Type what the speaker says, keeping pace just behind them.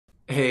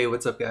Hey,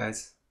 what's up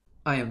guys?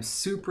 I am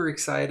super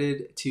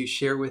excited to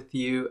share with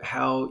you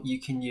how you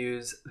can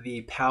use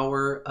the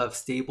power of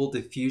Stable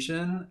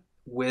Diffusion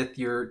with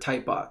your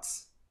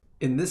Typebots.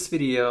 In this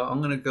video, I'm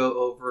going to go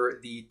over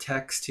the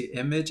text to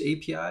image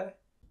API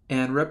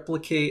and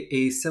replicate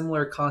a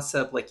similar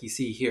concept like you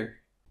see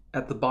here.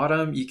 At the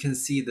bottom, you can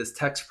see this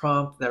text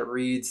prompt that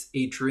reads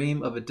 "A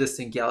dream of a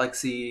distant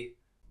galaxy,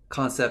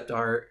 concept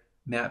art,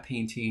 matte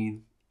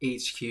painting,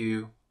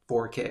 HQ,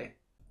 4K."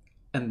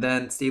 And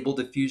then Stable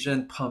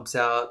Diffusion pumps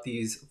out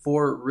these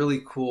 4 really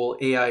cool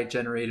AI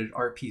generated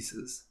art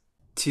pieces.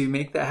 To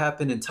make that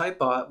happen in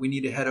Typebot, we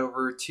need to head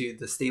over to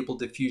the Stable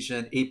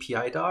Diffusion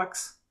API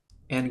docs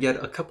and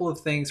get a couple of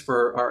things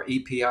for our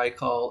API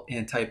call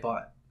in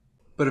Typebot.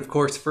 But of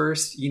course,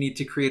 first you need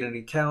to create an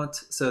account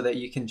so that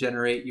you can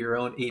generate your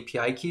own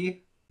API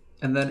key.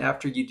 And then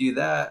after you do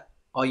that,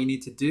 all you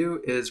need to do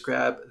is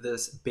grab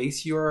this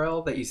base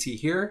URL that you see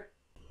here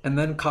and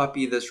then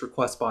copy this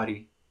request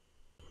body.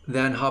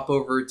 Then hop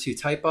over to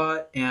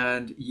Typebot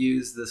and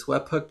use this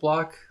webhook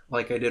block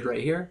like I did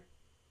right here.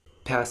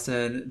 Pass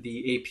in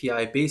the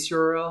API base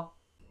URL.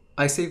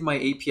 I save my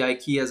API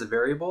key as a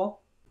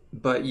variable,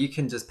 but you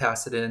can just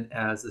pass it in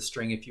as a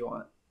string if you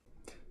want.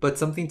 But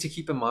something to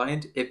keep in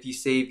mind if you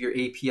save your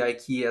API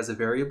key as a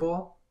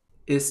variable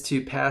is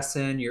to pass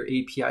in your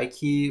API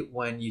key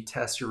when you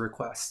test your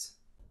request.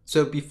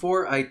 So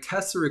before I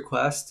test the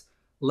request,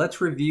 let's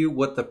review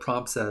what the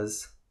prompt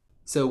says.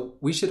 So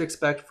we should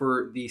expect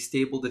for the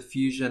Stable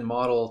Diffusion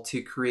model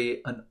to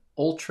create an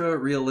ultra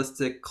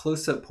realistic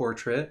close-up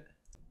portrait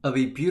of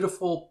a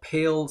beautiful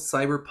pale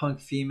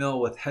cyberpunk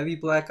female with heavy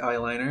black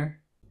eyeliner,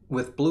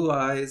 with blue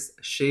eyes,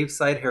 shaved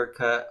side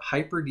haircut,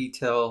 hyper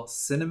detail,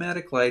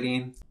 cinematic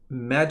lighting,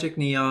 magic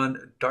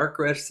neon, dark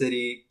red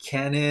city,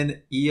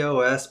 Canon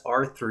EOS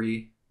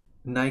R3,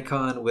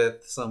 Nikon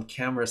with some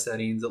camera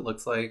settings it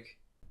looks like,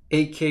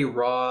 8K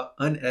raw,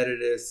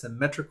 unedited,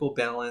 symmetrical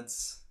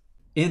balance,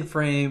 in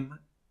frame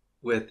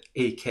with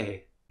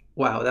 8K.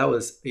 Wow, that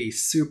was a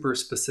super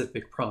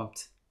specific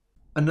prompt.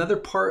 Another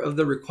part of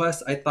the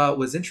request I thought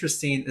was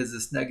interesting is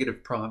this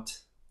negative prompt.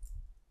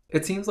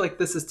 It seems like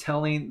this is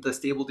telling the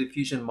Stable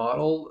Diffusion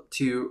model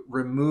to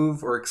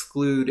remove or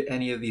exclude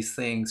any of these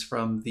things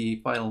from the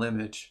final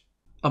image.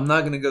 I'm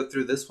not going to go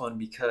through this one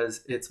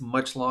because it's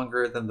much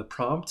longer than the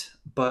prompt,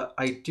 but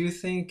I do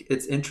think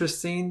it's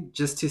interesting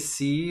just to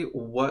see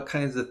what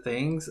kinds of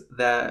things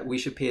that we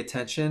should pay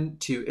attention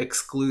to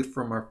exclude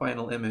from our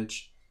final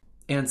image.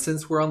 And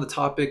since we're on the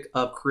topic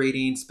of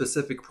creating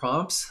specific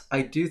prompts,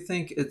 I do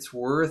think it's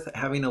worth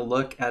having a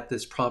look at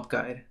this prompt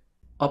guide.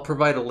 I'll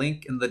provide a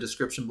link in the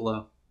description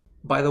below.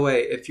 By the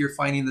way, if you're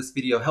finding this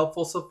video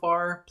helpful so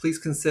far, please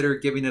consider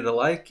giving it a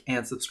like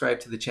and subscribe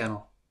to the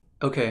channel.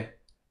 Okay.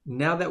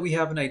 Now that we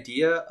have an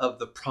idea of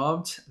the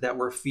prompt that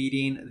we're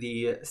feeding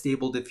the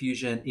Stable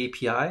Diffusion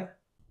API,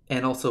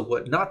 and also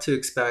what not to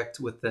expect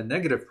with the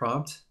negative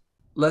prompt,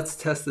 let's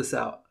test this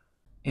out.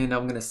 And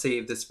I'm going to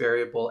save this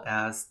variable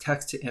as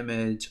text to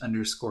image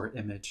underscore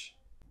image.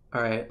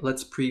 All right,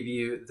 let's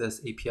preview this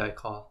API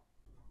call.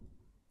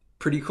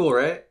 Pretty cool,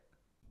 right?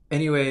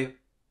 Anyway,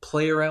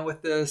 play around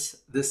with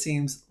this. This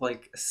seems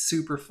like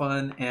super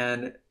fun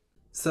and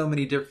so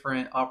many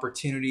different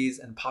opportunities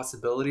and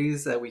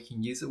possibilities that we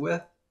can use it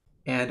with.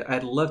 And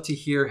I'd love to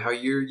hear how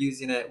you're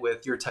using it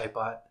with your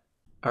Typebot.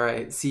 All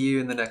right, see you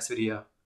in the next video.